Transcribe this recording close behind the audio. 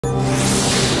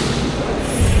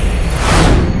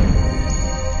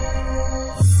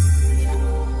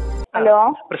Hello,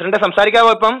 president സംസാരിക്കാവോ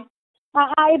ഇപ്പം?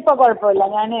 ഇപ്പൊ കുഴപ്പമില്ല.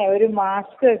 ഞാനേ ഒരു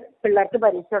മാസ്ക് പിള്ളേർക്ക്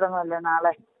പരീക്ഷ തുടങ്ങുമല്ലോ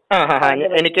നാളെ.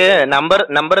 എനിക്ക്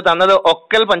നമ്പർ തന്നത്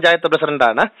ഒക്കൽ പഞ്ചായത്ത്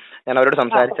പ്രസിഡന്റാണ്. ഞാൻ അവരോട്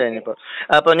സംസാരിച്ചു കഴിഞ്ഞപ്പോൾ.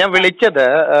 അപ്പോൾ ഞാൻ വിളിച്ചത്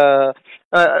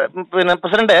പിന്നെ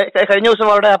പ്രസിഡന്റ്, കഴിഞ്ഞ ദിവസം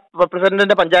അവിടെ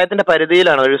പ്രസിഡന്റിന്റെ പഞ്ചായത്തിന്റെ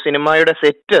പരിധിയിലാണ് ഒരു സിനിമയുടെ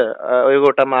സെറ്റ് ഒരു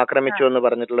കൂട്ടം ആക്രമിച്ചു എന്ന്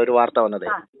പറഞ്ഞിട്ടുള്ള ഒരു വാർത്ത വന്നത്.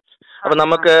 അപ്പൊ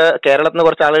നമുക്ക് കേരളത്തിൽ നിന്ന്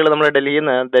കുറച്ച് ആളുകൾ നമ്മൾ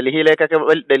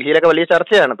ഡൽഹിയിലൊക്കെ വലിയ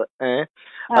ചർച്ചയാണിത്.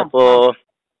 അപ്പോ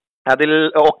അതിൽ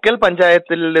ഒക്കൽ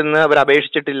പഞ്ചായത്തിൽ നിന്ന് അവർ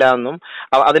അപേക്ഷിച്ചിട്ടില്ല എന്നും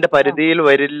അതിന്റെ പരിധിയിൽ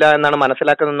വരില്ല എന്നാണ്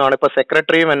മനസ്സിലാക്കുന്നതെന്നാണ് ഇപ്പൊ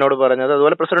സെക്രട്ടറിയും എന്നോട് പറഞ്ഞത്,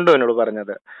 അതുപോലെ പ്രസിഡന്റും എന്നോട്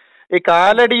പറഞ്ഞത്. ഈ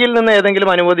കാലടിയിൽ നിന്ന്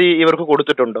ഏതെങ്കിലും അനുമതി ഇവർക്ക്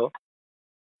കൊടുത്തിട്ടുണ്ടോ?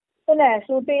 പിന്നെ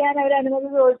ഷൂട്ട് ചെയ്യാൻ അവർ അനുമതി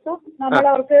ചോദിച്ചു.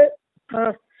 നമ്മളവർക്ക്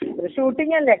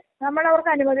ഷൂട്ടിംഗ് അല്ലേ,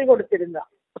 നമ്മളവർക്ക് അനുമതി കൊടുത്തിരുന്നു.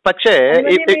 പക്ഷേ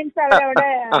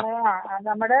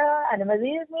നമ്മുടെ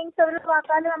അനുമതി മീൻസ് അവർ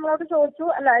വാക്കാല് നമ്മളോട് ചോദിച്ചു.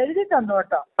 അല്ല, എഴുതി തന്നു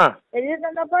കേട്ടോ. എഴുതി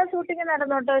തന്നപ്പോ ഷൂട്ടിംഗ്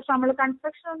നടന്നോട്ടെ. പക്ഷെ നമ്മൾ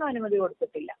കൺസ്ട്രക്ഷൻ ഒന്നും അനുമതി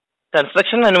കൊടുത്തിട്ടില്ല.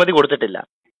 കൺസ്ട്രക്ഷൻ അനുമതി കൊടുത്തിട്ടില്ല.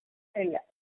 ഇല്ല.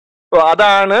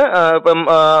 അതാണ് ഇപ്പം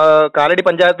കാലടി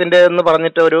പഞ്ചായത്തിന്റെ എന്ന്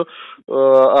പറഞ്ഞിട്ട് ഒരു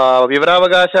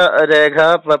വിവരാവകാശ രേഖ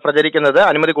പ്രചരിക്കുന്നത്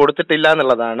അനുമതി കൊടുത്തിട്ടില്ല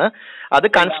എന്നുള്ളതാണ്. അത്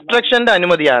കൺസ്ട്രക്ഷന്റെ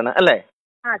അനുമതിയാണ് അല്ലേ?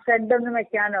 ഷെഡ് ഒന്നും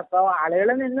വെക്കാനോ. അപ്പൊ ആളുകൾ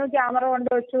നിന്ന് ക്യാമറ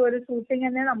കൊണ്ടുവച്ചു ഒരു ഷൂട്ടിംഗ്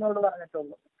എന്നേ നമ്മളോട്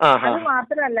പറഞ്ഞിട്ടുള്ളൂ. അത്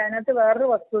മാത്രമല്ല, അതിനകത്ത് വേറൊരു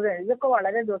വസ്തുത. ഇതൊക്കെ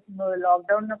വളരെ ദിവസം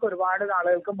ലോക്ക്ഡൌണിനൊക്കെ ഒരുപാട്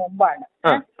നാളുകൾക്ക് മുമ്പാണ്.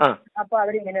 അപ്പൊ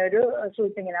അവരിങ്ങനെ ഒരു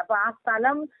ഷൂട്ടിങ്ങിന്, അപ്പൊ ആ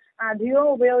സ്ഥലം അധികം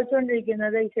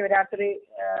ഉപയോഗിച്ചുകൊണ്ടിരിക്കുന്നത് ഈ ശിവരാത്രി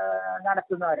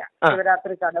നടത്തുന്നവരാണ്.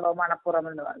 ശിവരാത്രി കടവ് മണപ്പുറം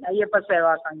എന്ന് പറഞ്ഞ അയ്യപ്പ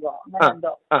സേവാ സംഘം അങ്ങനെ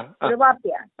എന്തോ ഒരു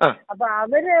പാർട്ടിയാണ്. അപ്പൊ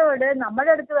അവരോട്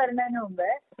നമ്മുടെ അടുത്ത് വരുന്നതിന് മുമ്പ്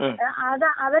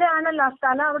അവരാണല്ലോ ആ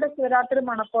സ്ഥലം, അവിടെ ശിവരാത്രി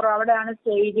മണപ്പുറം, അവിടെയാണ്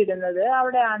സ്റ്റേജ് ഇടുന്നത്,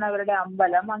 അവിടെയാണ് അവരുടെ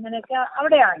അമ്പലം, അങ്ങനെയൊക്കെ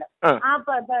അവിടെയാണ്.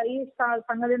 ഈ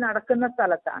സംഗതി നടക്കുന്ന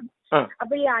സ്ഥലത്താണ്.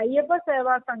 അപ്പൊ ഈ അയ്യപ്പ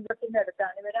സേവാ സംഘത്തിന്റെ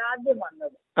അടുത്താണ് ഇവരാദ്യം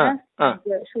വന്നത്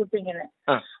ഷൂട്ടിങ്ങിന്.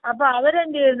 അപ്പൊ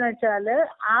അവരെന്ത് ചെയ്യുന്ന വെച്ചാല്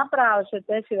ആ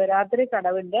പ്രാവശ്യത്തെ ശിവരാത്രി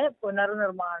കടവിന്റെ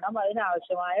പുനർനിർമ്മാണം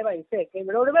അതിനാവശ്യമായ പൈസയൊക്കെ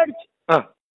ഇവരോട് മേടിച്ചു.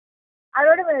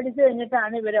 അതോട് മേടിച്ചു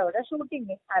കഴിഞ്ഞിട്ടാണ് ഇവരവിടെ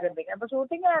ഷൂട്ടിംഗ് ആരംഭിക്കുന്നത്. അപ്പൊ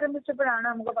ഷൂട്ടിംഗ് ആരംഭിച്ചപ്പോഴാണ്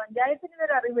നമുക്ക് പഞ്ചായത്തിന്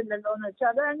ഇവർ അറിവില്ലല്ലോ എന്ന് വെച്ചാൽ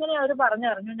അത് അങ്ങനെ അവർ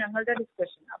പറഞ്ഞറിഞ്ഞു ഞങ്ങളുടെ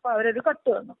ഡിസ്കഷൻ. അപ്പൊ അവരൊരു കത്ത്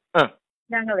വന്നു,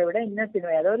 ഞങ്ങളിവിടെ ഇന്ന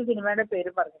സിനിമ, ഏതോ ഒരു സിനിമയുടെ പേര്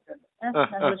പറഞ്ഞിട്ടുണ്ട്,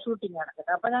 ഞങ്ങൾ ഷൂട്ടിംഗ്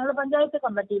നടക്കട്ടെ. അപ്പൊ ഞങ്ങൾ പഞ്ചായത്ത്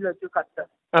കമ്മിറ്റിയിൽ വെച്ചു കത്ത്.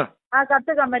 ആ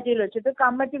കത്ത് കമ്മിറ്റിയിൽ വെച്ചിട്ട്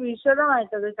കമ്മിറ്റി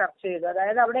വിശദമായിട്ടത് ചർച്ച ചെയ്തു.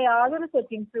 അതായത് അവിടെ യാതൊരു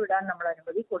സെറ്റിംഗ്സും ഇടാൻ നമ്മൾ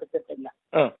അനുമതി കൊടുത്തിട്ടില്ല.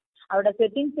 അവിടെ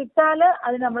സെറ്റിംഗ്സ് ഇട്ടാല്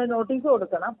അത് നമ്മൾ നോട്ടീസ്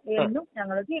കൊടുക്കണം എന്നും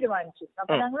ഞങ്ങൾ തീരുമാനിച്ചു.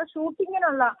 അപ്പൊ ഞങ്ങൾ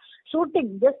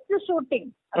ഷൂട്ടിംഗ് ജസ്റ്റ് ഷൂട്ടിംഗ്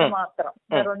അത് മാത്രം,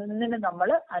 വേറൊന്നിനും നമ്മൾ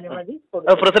അനുമതി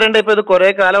കൊടുത്തു. പ്രസിഡന്റ് ഇപ്പൊ ഇത് കുറെ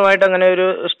കാലമായിട്ട് അങ്ങനെ ഒരു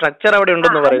സ്ട്രക്ചർ അവിടെ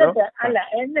ഉണ്ടെന്ന് പറയുന്നു.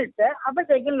 എന്നിട്ട്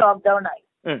അപ്പോഴത്തേക്കും ലോക്ക്ഡൌൺ ആയി.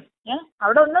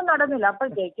 അവിടെ ഒന്നും നടന്നില്ല.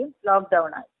 അപ്പോഴത്തേക്കും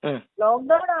ലോക്ക്ഡൌൺ ആയി.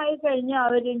 ലോക്ക്ഡൌൺ ആയി കഴിഞ്ഞ്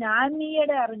ഞാൻ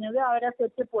ഈയിടെ അറിഞ്ഞത് അവരെ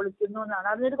സെറ്റ് പൊളിക്കുന്നു എന്നാണ്.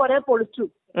 അതിന് കുറെ പൊളിച്ചു,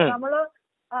 നമ്മള്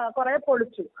കുറെ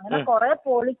പൊളിച്ചു. അങ്ങനെ കുറെ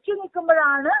പൊളിച്ചു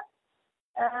നിൽക്കുമ്പോഴാണ്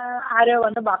ആരോ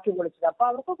വന്ന് ബാക്കി പൊളിച്ചത്. അപ്പൊ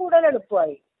അവർക്ക് കൂടുതൽ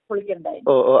എളുപ്പമായി പൊളിക്കണ്ടായി.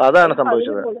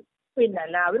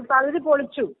 പിന്നല്ല, അവർ പകുതി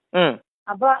പൊളിച്ചു.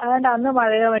 അപ്പൊ അതുകൊണ്ട് അന്ന്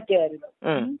മഴയോ മറ്റായിരുന്നു.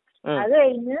 അത്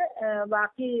കഴിഞ്ഞ്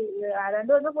ബാക്കി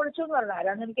ആരാണ്ട് വന്ന് പൊളിച്ചു എന്ന് പറഞ്ഞു.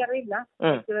 ആരാന്ന് എനിക്കറിയില്ല,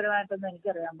 വ്യക്തിപരമായിട്ടൊന്നും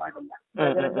എനിക്കറിയാൻ പാടില്ല.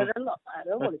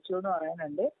 ആരോ പൊളിച്ചു എന്ന്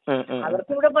പറയാനുണ്ട്.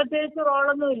 അവർക്ക് ഇവിടെ പ്രത്യേകിച്ച്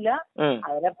റോളൊന്നും ഇല്ല.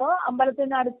 അവരപ്പോ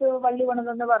അമ്പലത്തിന്റെ അടുത്ത് പള്ളി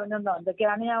പണിതെന്ന് പറഞ്ഞെന്നോ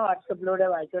എന്തൊക്കെയാണ് ഞാൻ വാട്സപ്പിലൂടെ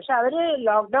വായിച്ചത്. പക്ഷെ അവര്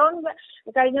ലോക്ക്ഡൌൺ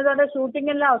കഴിഞ്ഞതോടെ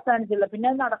ഷൂട്ടിംഗ് എല്ലാം അവസാനിച്ചില്ല.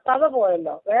 പിന്നെ നടക്കാതെ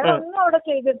പോയല്ലോ, വേറെ ഒന്നും അവിടെ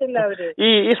ചെയ്തിട്ടില്ല അവര്.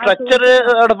 ഈ സ്ട്രക്ചർ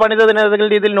അവിടെ പണിതതിന്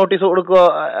ഏതെങ്കിലും രീതിയിൽ നോട്ടീസ് കൊടുക്കുകയോ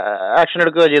ആക്ഷൻ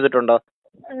എടുക്കുകയോ ചെയ്തിട്ടുണ്ടോ?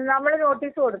 നമ്മള്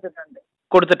നോട്ടീസ് കൊടുത്തിട്ടുണ്ട്.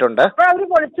 അപ്പൊ അവര്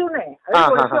പൊളിച്ചൂന്നേ,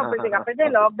 അപ്പോഴത്തെ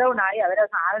ലോക്ക്ഡൌൺ ആയി. അവരെ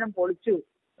സാധനം പൊളിച്ചു.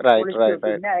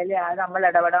 പിന്നെ അതിൽ നമ്മൾ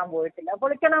ഇടപെടാൻ പോയിട്ടില്ല.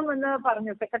 പൊളിക്കണം എന്ന്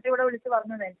പറഞ്ഞു, സെക്രട്ടറി ഇവിടെ വിളിച്ച്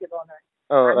പറഞ്ഞു എനിക്ക് തോന്നുന്നത്.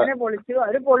 അങ്ങനെ പൊളിച്ചു,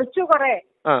 അവര് പൊളിച്ചു കുറെ.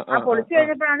 ആ പൊളിച്ചു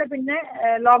കഴിഞ്ഞപ്പോഴാണ് പിന്നെ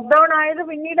ലോക്ക്ഡൌൺ ആയത്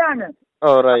പിന്നീടാണ്.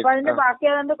 അപ്പൊ അതിന്റെ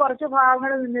ബാക്കി ഏതാണ്ട് കുറച്ച്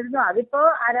ഭാഗങ്ങൾ നിന്നിരുന്നു. അതിപ്പോ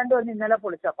ആരാണ്ട് വന്ന് ഇന്നലെ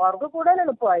പൊളിച്ചു. അപ്പൊ അവർക്ക് കൂടുതൽ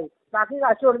എളുപ്പമായി, ബാക്കി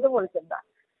കാശ് കൊടുത്ത് പൊളിച്ചണ്ട.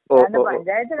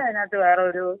 പഞ്ചായത്തിന് അതിനകത്ത് വേറെ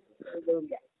ഒരു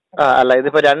ഇതുമില്ല. അല്ല,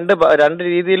 ഇതിപ്പോ രണ്ട്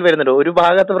രീതിയിൽ വരുന്നുണ്ട്. ഒരു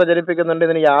ഭാഗത്ത് പ്രചരിപ്പിക്കുന്നുണ്ട്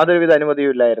ഇതിന് യാതൊരുവിധ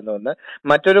അനുമതിയും ഇല്ലായിരുന്നു എന്ന്.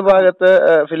 മറ്റൊരു ഭാഗത്ത്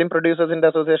ഫിലിം പ്രൊഡ്യൂസേഴ്സിന്റെ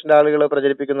അസോസിയേഷന്റെ ആളുകൾ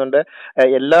പ്രചരിപ്പിക്കുന്നുണ്ട്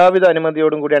എല്ലാവിധ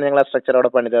അനുമതിയോടും കൂടിയാണ് ഞങ്ങൾ ആ സ്ട്രക്ചർ അവിടെ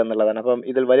പണിതത് എന്നുള്ളതാണ്. അപ്പം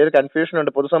ഇതിൽ വലിയൊരു കൺഫ്യൂഷൻ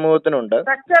ഉണ്ട്, പൊതുസമൂഹത്തിനുണ്ട്.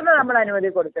 സ്ട്രക്ചറിന് നമ്മൾ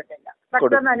അനുമതി കൊടുത്തിട്ടില്ല.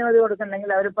 സ്ട്രക്ചറിന് അനുമതി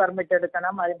കൊടുക്കണമെങ്കിൽ അവർ പെർമിറ്റ്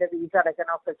എടുക്കണം, അതിന്റെ ഫീസ്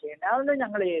അടയ്ക്കണം, ഒക്കെ ചെയ്യണം. അതൊന്നും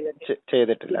ഞങ്ങൾ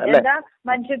ചെയ്തിട്ടില്ല. എന്താ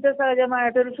മനുഷ്യത്വ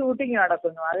സഹജമായിട്ടൊരു ഷൂട്ടിംഗ്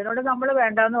നടക്കുന്നു, അതിനോട് നമ്മൾ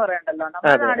വേണ്ടാന്ന് പറയണ്ടല്ലോ.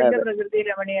 നമ്മുടെ നാടിന്റെ പ്രകൃതി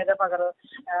രമണീയത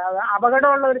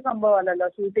അപകടമുള്ള ഒരു സംഭവമല്ലല്ലോ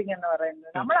ഷൂട്ടിംഗ് എന്ന്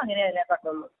പറയുന്നത്. നമ്മൾ അങ്ങനെ അതിനെ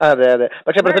കണ്ടുള്ളൂ. അതെ.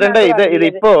 പക്ഷെ പ്രസിഡന്റ്,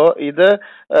 ഇത്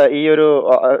ഈ ഒരു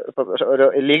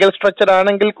ലീഗൽ സ്ട്രക്ചർ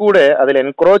ആണെങ്കിൽ കൂടെ അതിൽ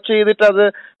എൻക്രോച്ച് ചെയ്തിട്ട് അത്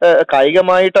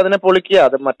കായികമായിട്ട് അതിനെ പൊളിക്കുക,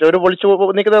 അത് മറ്റൊരു പൊളിച്ചു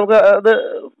നിൽക്കുന്നത് നമുക്ക് അത്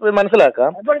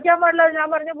മനസ്സിലാക്കാം. പൊളിക്കാൻ പാടില്ല. ഞാൻ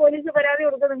പറഞ്ഞു പോലീസ് പരാതി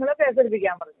കൊടുത്ത് നിങ്ങളെ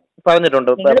കേസെടുപ്പിക്കാൻ പറഞ്ഞു.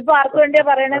 പറഞ്ഞിട്ടുണ്ട്. ആർക്ക് വേണ്ടിയാ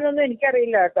പറയണെന്നൊന്നും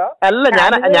എനിക്കറിയില്ല കേട്ടോ. അല്ല,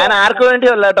 ഞാൻ ആർക്ക്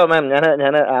വേണ്ടിയല്ല കേട്ടോ മാം,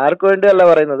 ഞാൻ ആർക്ക് വേണ്ടിയല്ല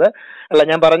പറയുന്നത്. അല്ല,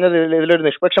 ഞാൻ പറഞ്ഞത് ഇതിലൊരു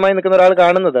നിഷ്പക്ഷമായി നിൽക്കുന്ന ഒരാൾ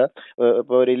കാണുന്നത്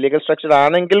ഇപ്പൊ ഒരു ഇല്ലീഗൽ സ്ട്രക്ചർ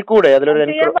ആണെങ്കിൽ കൂടെ അതിലൊരു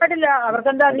ചെയ്യാൻ പാടില്ല.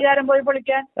 അവർക്കെന്താ അധികാരം പോയി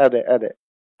പൊളിക്കാൻ? അതെ അതെ.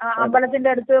 അമ്പലത്തിന്റെ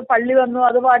അടുത്ത് പള്ളി വന്നു,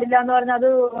 അത് പാടില്ല എന്ന് പറഞ്ഞാൽ അത്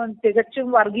തികച്ചും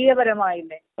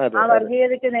വർഗീയപരമായില്ലേ? ആ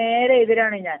വർഗീയതയ്ക്ക് നേരെ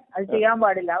എതിരാണ് ഞാൻ. അത് ചെയ്യാൻ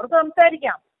പാടില്ല. അവർക്ക്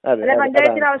സംസാരിക്കാം, അല്ലെ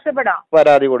പഞ്ചായത്തിൽ ആവശ്യപ്പെടാം,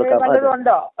 പരാതി കൊടുക്കാം,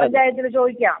 വല്ലതുണ്ടോ പഞ്ചായത്തിൽ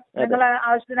ചോദിക്കാം, നിങ്ങൾ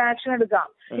ആവശ്യത്തിന് ആക്ഷൻ എടുക്കാം.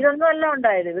 ഇതൊന്നും അല്ല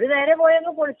ഉണ്ടായത്. ഇവര് നേരെ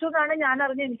പോയങ്ങ് പൊളിച്ചു എന്നാണ് ഞാൻ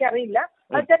അറിഞ്ഞത്. എനിക്കറിയില്ല,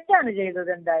 അത് തെറ്റാണ്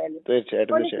ചെയ്തത്. എന്തായാലും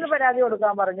പോലീസിന് പരാതി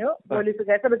കൊടുക്കാൻ പറഞ്ഞു, പോലീസ്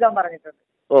കേസെടുക്കാൻ പറഞ്ഞിട്ടുണ്ട്.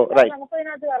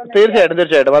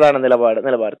 തീർച്ചയായിട്ടും അതാണ്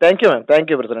നിലപാട്. Thank you ma'am,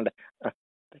 thank you president.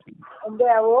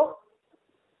 എന്താവോ